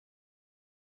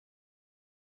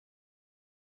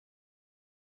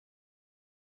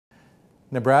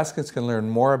Nebraskans can learn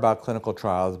more about clinical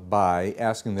trials by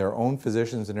asking their own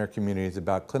physicians in their communities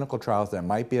about clinical trials that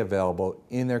might be available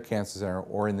in their cancer center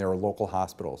or in their local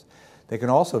hospitals. They can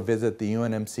also visit the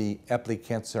UNMC Epley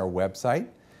Cancer Center website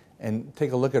and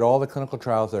take a look at all the clinical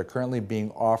trials that are currently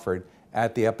being offered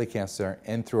at the Epley Cancer Center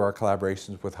and through our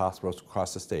collaborations with hospitals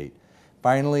across the state.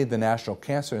 Finally, the National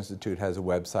Cancer Institute has a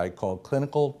website called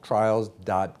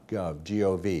clinicaltrials.gov,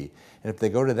 G-O-V. And if they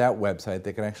go to that website,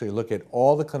 they can actually look at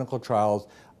all the clinical trials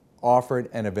offered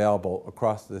and available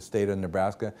across the state of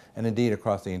Nebraska and indeed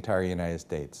across the entire United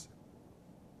States.